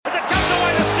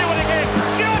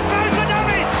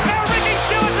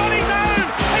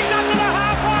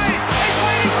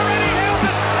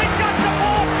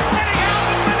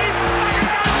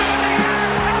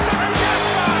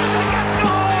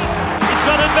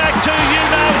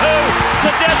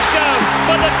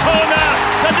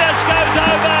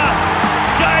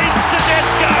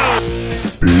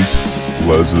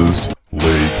Les's League.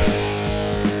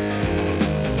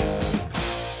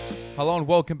 Hello and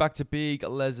welcome back to Big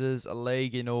Les's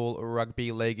League in all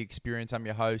rugby league experience. I'm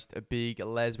your host, Big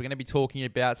Les. We're going to be talking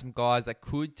about some guys that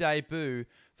could debut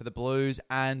for the Blues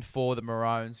and for the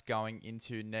Maroons going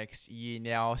into next year.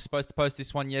 Now, I was supposed to post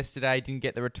this one yesterday, didn't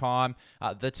get the time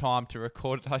to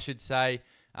record it, I should say.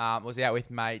 Was out with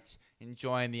mates,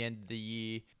 enjoying the end of the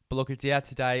year. But look, it's out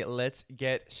today. Let's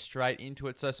get straight into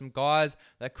it. So some guys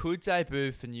that could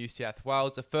debut for New South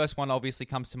Wales. The first one obviously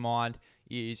comes to mind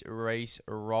is Reece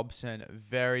Robson.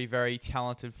 Very, very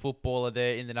talented footballer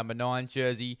there in the number 9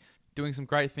 jersey. Doing some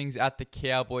great things at the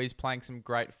Cowboys, playing some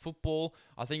great football.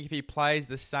 I think if he plays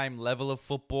the same level of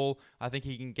football, I think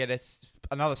he can get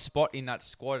another spot in that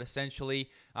squad essentially,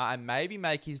 and maybe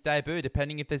make his debut,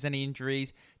 depending if there's any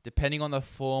injuries, depending on the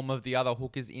form of the other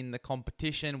hookers in the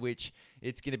competition, which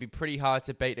it's going to be pretty hard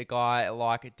to beat a guy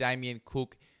like Damien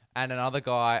Cook and another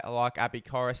guy like Api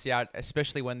Koroisau,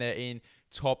 especially when they're in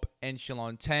top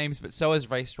echelon teams. But so is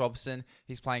Reece Robson.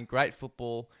 He's playing great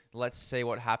football. Let's see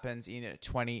what happens in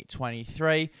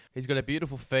 2023. He's got a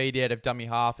beautiful feed out of dummy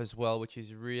half as well, which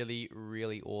is really,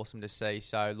 really awesome to see.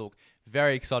 So look,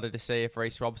 very excited to see if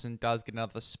Reece Robson does get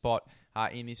another spot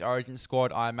in this Origin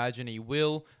squad. I imagine he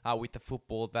will with the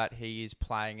football that he is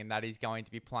playing, and that he's going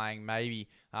to be playing maybe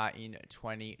in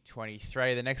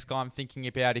 2023. The next guy I'm thinking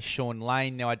about is Shaun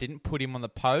Lane. Now, I didn't put him on the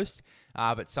post,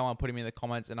 but someone put him in the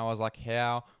comments, and I was like,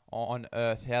 how on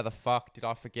earth, how the fuck did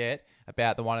I forget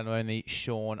about the one and only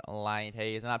Shaun Lane?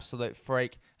 He is an absolute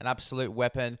freak, an absolute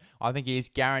weapon. I think he is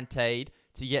guaranteed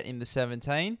to get in the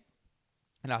 17.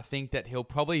 And I think that he'll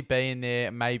probably be in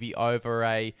there maybe over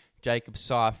a Jacob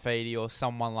Saifiti or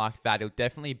someone like that. He'll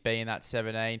definitely be in that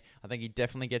 17. I think he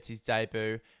definitely gets his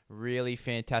debut. Really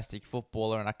fantastic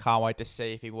footballer, and I can't wait to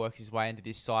see if he works his way into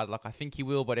this side. Like, I think he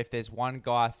will, but if there's one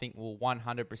guy I think will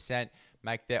 100%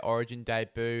 make their Origin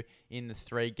debut in the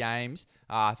 3 games,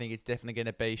 I think it's definitely going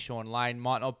to be Shaun Lane.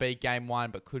 Might not be game 1,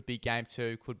 but could be game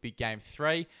 2, could be game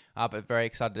 3. But very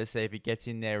excited to see if he gets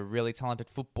in there. Really talented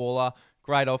footballer,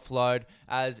 great offload,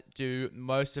 as do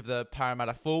most of the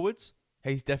Parramatta forwards.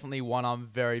 He's definitely one I'm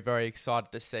very, very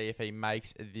excited to see if he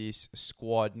makes this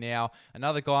squad. Now,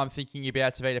 another guy I'm thinking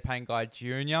about, Tevita Pangai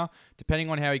Jr. Depending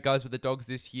on how he goes with the Dogs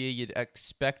this year, you'd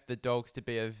expect the Dogs to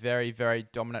be a very, very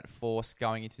dominant force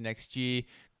going into next year.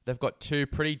 They've got 2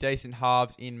 pretty decent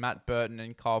halves in Matt Burton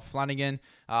and Kyle Flanagan.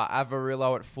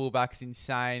 Avarillo at fullback's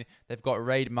insane. They've got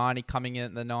Reid Marnie coming in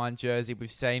at the 9 jersey.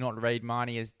 We've seen what Reid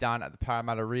Marnie has done at the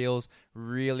Parramatta Reels.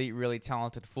 Really, really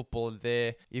talented footballer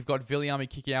there. You've got Viliami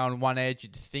Kikau on one edge.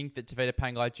 You'd think that Tevita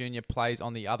Pangai Jr. plays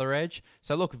on the other edge.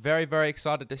 So look, very, very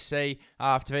excited to see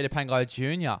if Tevita Pangai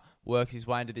Jr. works his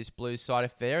way into this Blues side.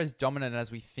 If they're as dominant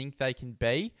as we think they can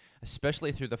be,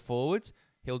 especially through the forwards,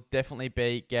 he'll definitely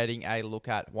be getting a look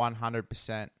at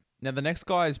 100%. Now, the next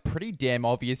guy is pretty damn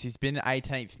obvious. He's been an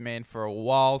 18th man for a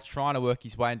while, trying to work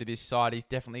his way into this side. He's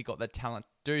definitely got the talent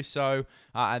to do so,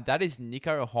 and that is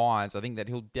Nicho Hynes. I think that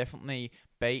he'll definitely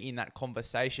be in that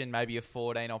conversation, maybe a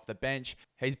 14 off the bench.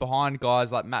 He's behind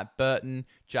guys like Matt Burton,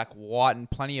 Jack White, and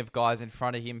plenty of guys in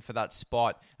front of him for that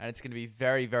spot, and it's going to be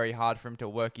very, very hard for him to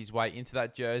work his way into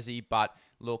that jersey, but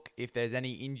look, if there's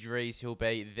any injuries, he'll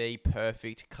be the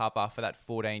perfect cover for that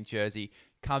 14 jersey.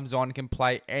 Comes on, can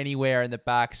play anywhere in the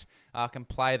backs, can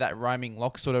play that roaming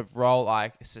lock sort of role,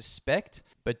 I suspect,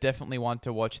 but definitely one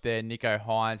to watch there. Nicho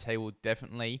Hynes, he will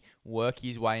definitely work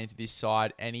his way into this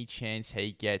side any chance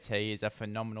he gets. He is a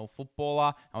phenomenal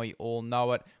footballer, and we all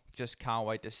know it. Just can't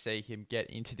wait to see him get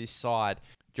into this side.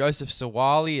 Joseph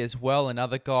Suaalii as well,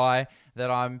 another guy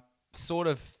that I'm sort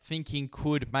of thinking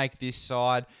could make this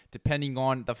side, depending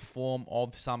on the form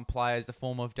of some players, the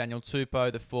form of Daniel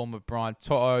Tupou, the form of Brian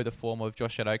To'o, the form of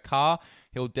Josh Addo-Carr.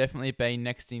 He'll definitely be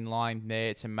next in line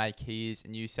there to make his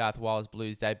New South Wales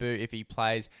Blues debut if he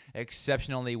plays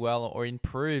exceptionally well or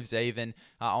improves even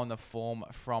on the form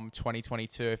from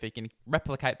 2022. If he can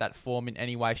replicate that form in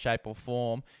any way, shape or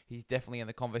form, he's definitely in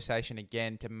the conversation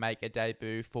again to make a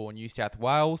debut for New South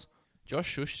Wales. Josh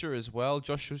Schuster as well.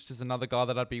 Josh Schuster's another guy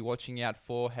that I'd be watching out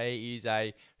for. He is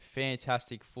a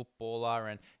fantastic footballer,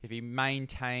 and if he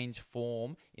maintains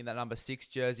form in that number 6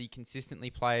 jersey,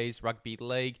 consistently plays rugby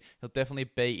league, he'll definitely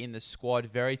be in the squad.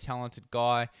 Very talented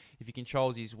guy. If he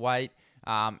controls his weight,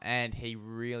 and he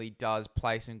really does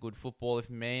play some good football.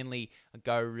 If Manly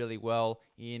go really well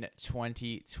in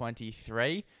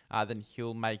 2023, then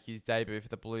he'll make his debut for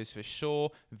the Blues for sure.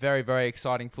 Very, very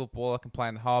exciting footballer. Can play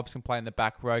in the halves, can play in the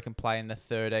back row, can play in the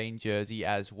 13 jersey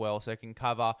as well. So can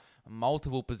cover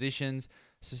multiple positions.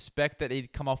 Suspect that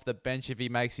he'd come off the bench if he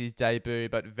makes his debut,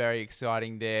 but very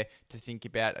exciting there to think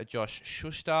about a Josh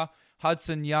Schuster.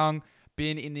 Hudson Young,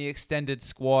 been in the extended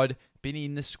squad, been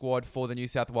in the squad for the New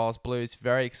South Wales Blues.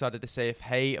 Very excited to see if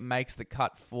he makes the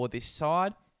cut for this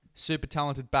side. Super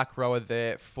talented back rower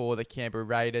there for the Canberra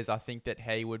Raiders. I think that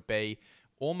he would be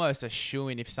almost a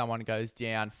shoo-in if someone goes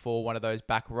down for one of those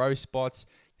back row spots,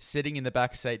 sitting in the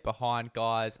back seat behind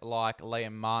guys like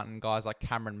Liam Martin, guys like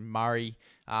Cameron Murray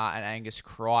and Angus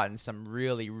Crichton, some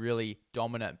really, really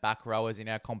dominant back rowers in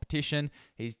our competition.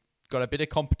 He's got a bit of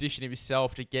competition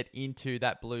himself to get into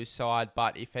that Blues side,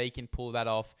 but if he can pull that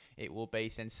off, it will be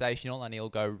sensational and he'll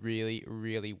go really,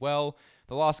 really well.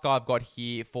 The last guy I've got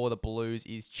here for the Blues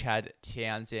is Chad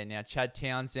Townsend. Now, Chad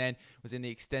Townsend was in the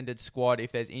extended squad.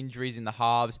 If there's injuries in the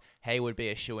halves, he would be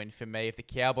a shoo-in for me. If the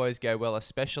Cowboys go well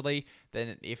especially,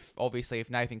 then if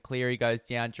Nathan Cleary goes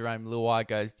down, Jerome Luai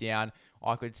goes down,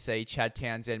 I could see Chad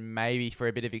Townsend maybe for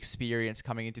a bit of experience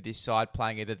coming into this side,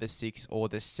 playing either the 6 or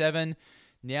the 7.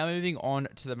 Now moving on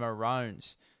to the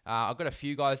Maroons. I've got a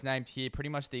few guys named here, pretty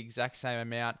much the exact same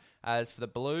amount as for the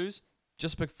Blues.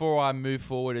 Just before I move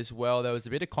forward as well, there was a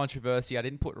bit of controversy. I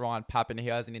didn't put Ryan Pappen, he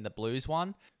wasn't in the Blues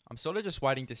one. I'm sort of just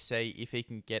waiting to see if he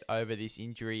can get over this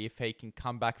injury, if he can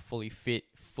come back fully fit,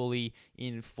 fully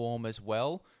in form as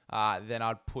well. Then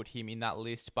I'd put him in that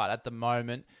list. But at the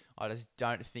moment, I just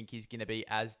don't think he's going to be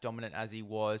as dominant as he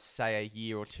was, say, a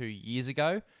year or 2 years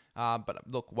ago. But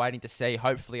look, waiting to see.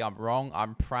 Hopefully I'm wrong.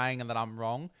 I'm praying that I'm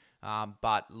wrong.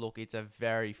 But look, it's a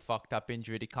very fucked up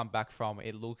injury to come back from.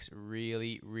 It looks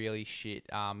really, really shit.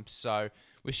 So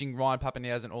wishing Ryan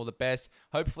Papenhuyzen all the best.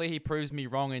 Hopefully he proves me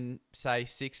wrong in, say,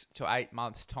 6 to 8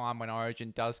 months' time when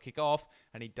Origin does kick off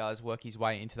and he does work his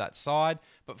way into that side.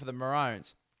 But for the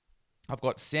Maroons, I've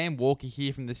got Sam Walker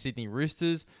here from the Sydney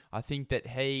Roosters. I think that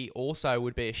he also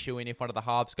would be a shoo-in if one of the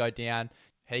halves go down.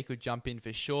 He could jump in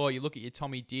for sure. You look at your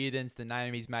Tommy Dearden's, the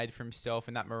name he's made for himself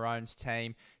in that Maroons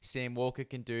team. Sam Walker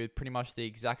can do pretty much the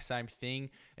exact same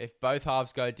thing. If both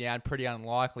halves go down, pretty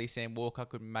unlikely Sam Walker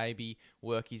could maybe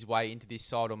work his way into this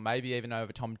side or maybe even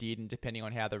over Tom Dearden, depending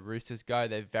on how the Roosters go.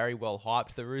 They're very well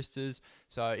hyped, the Roosters.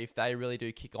 So if they really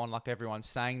do kick on like everyone's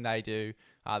saying they do,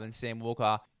 then Sam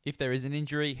Walker, if there is an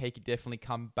injury, he could definitely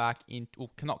come back in,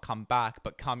 well, cannot come back,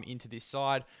 but come into this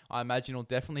side. I imagine he'll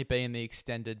definitely be in the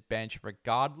extended bench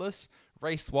regardless.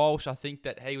 Reece Walsh, I think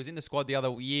that he was in the squad the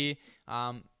other year.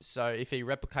 So if he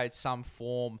replicates some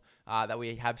form that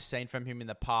we have seen from him in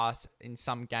the past in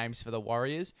some games for the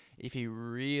Warriors, if he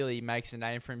really makes a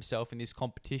name for himself in this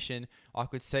competition, I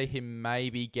could see him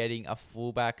maybe getting a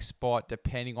fullback spot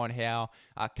depending on how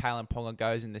Kalen Ponga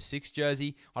goes in the 6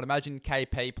 jersey. I'd imagine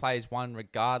KP plays one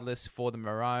regardless for the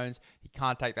Maroons. He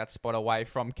can't take that spot away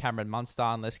from Cameron Munster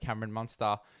unless Cameron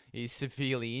Munster is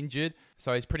severely injured.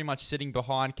 So he's pretty much sitting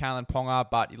behind Kalen Ponga.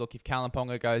 But look, if Kalen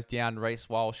Ponga goes down, Reece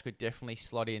Walsh could definitely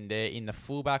slot in there in the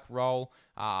fullback role.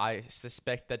 I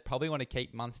suspect they'd probably want to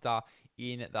keep Munster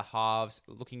in the halves.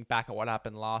 Looking back at what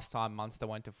happened last time Munster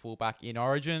went to fullback in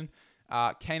Origin.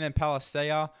 Keenan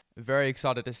Palasia, very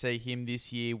excited to see him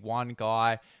this year. One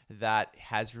guy that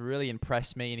has really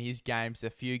impressed me in his games, the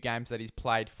few games that he's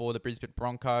played for the Brisbane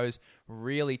Broncos.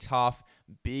 Really tough,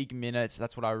 big minutes.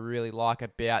 That's what I really like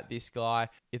about this guy.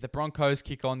 If the Broncos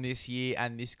kick on this year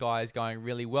and this guy is going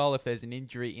really well, if there's an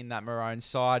injury in that Maroon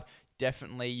side,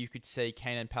 definitely you could see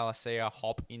Keenan Palasia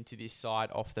hop into this side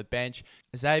off the bench.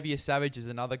 Xavier Savage is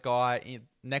another guy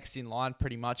next in line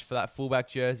pretty much for that fullback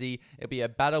jersey. It'll be a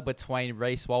battle between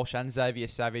Reece Walsh and Xavier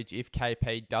Savage if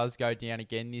KP does go down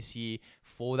again this year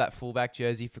for that fullback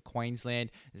jersey for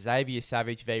Queensland. Xavier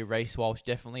Savage v Reece Walsh,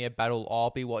 definitely a battle I'll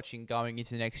be watching going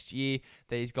into next year.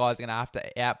 These guys are going to have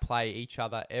to outplay each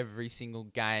other every single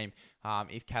game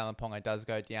if Kalen Ponga does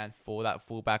go down for that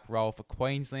fullback role for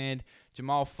Queensland.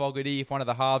 Jamal Fogarty, if one of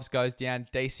the halves goes down,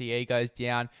 DCE goes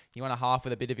down, you want a half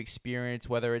with a bit of experience,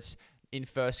 whether it's in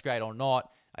first grade or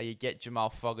not, you get Jamal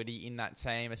Fogarty in that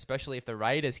team, especially if the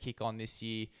Raiders kick on this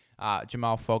year.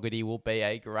 Jamal Fogarty will be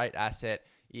a great asset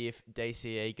if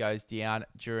DCE goes down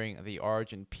during the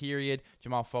Origin period.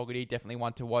 Jamal Fogarty, definitely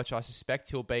one to watch. I suspect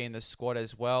he'll be in the squad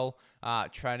as well,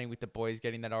 training with the boys,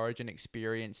 getting that Origin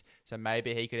experience. So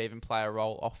maybe he could even play a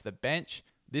role off the bench.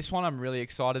 This one I'm really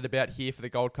excited about here for the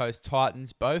Gold Coast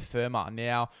Titans, Beau Fermor.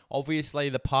 Now, obviously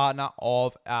the partner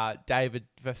of David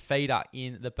Fifita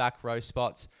in the back row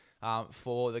spots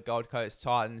for the Gold Coast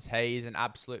Titans. He is an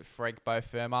absolute freak, Beau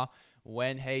Fermor.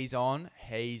 When he's on,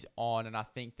 and I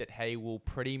think that he will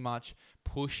pretty much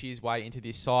push his way into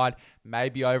this side,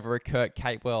 maybe over a Kurt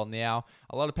Capewell. Now,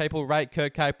 a lot of people rate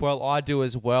Kurt Capewell, I do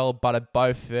as well, but a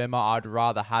Beau Fermor I'd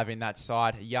rather have in that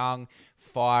side. Young,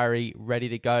 fiery, ready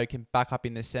to go, can back up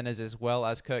in the centres as well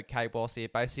as Kurt Capewell, so you're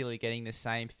basically getting the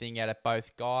same thing out of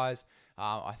both guys.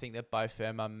 I think that Beau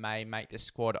Fermor may make the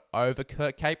squad over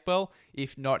Kurt Capewell.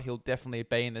 If not, he'll definitely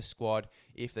be in the squad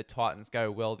if the Titans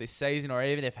go well this season, or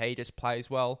even if he just plays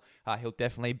well, he'll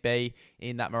definitely be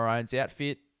in that Maroons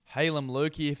outfit. Halem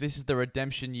Lukey, if this is the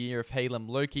redemption year of Halem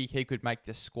Lukey, he could make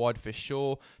the squad for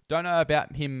sure. Don't know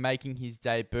about him making his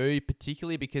debut,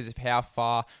 particularly because of how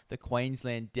far the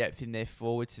Queensland depth in their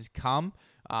forwards has come.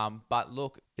 But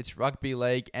look, it's rugby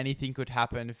league. Anything could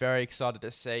happen. Very excited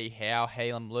to see how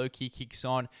Halem Lukey kicks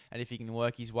on and if he can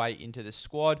work his way into the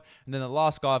squad. And then the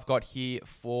last guy I've got here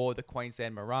for the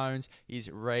Queensland Maroons is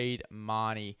Reed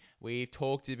Mahoney. We've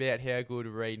talked about how good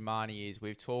Reed Mahoney is.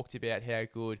 We've talked about how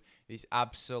good this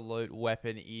absolute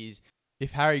weapon is.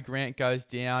 If Harry Grant goes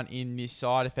down in this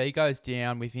side, if he goes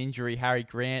down with injury, Harry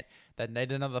Grant, they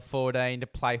need another 14 to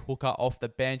play hooker off the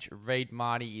bench. Reed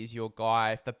Mahoney is your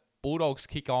guy. If the Bulldogs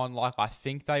kick on like I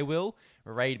think they will,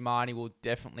 Reed Mahoney will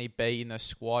definitely be in the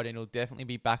squad and he'll definitely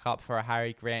be back up for a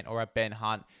Harry Grant or a Ben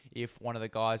Hunt if one of the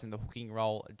guys in the hooking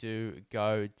role do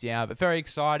go down. But very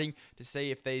exciting to see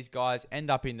if these guys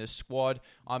end up in the squad.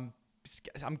 I'm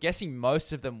guessing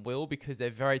most of them will because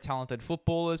they're very talented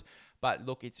footballers. But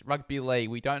look, it's rugby league.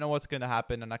 We don't know what's going to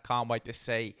happen, and I can't wait to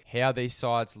see how these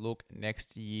sides look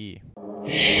next year.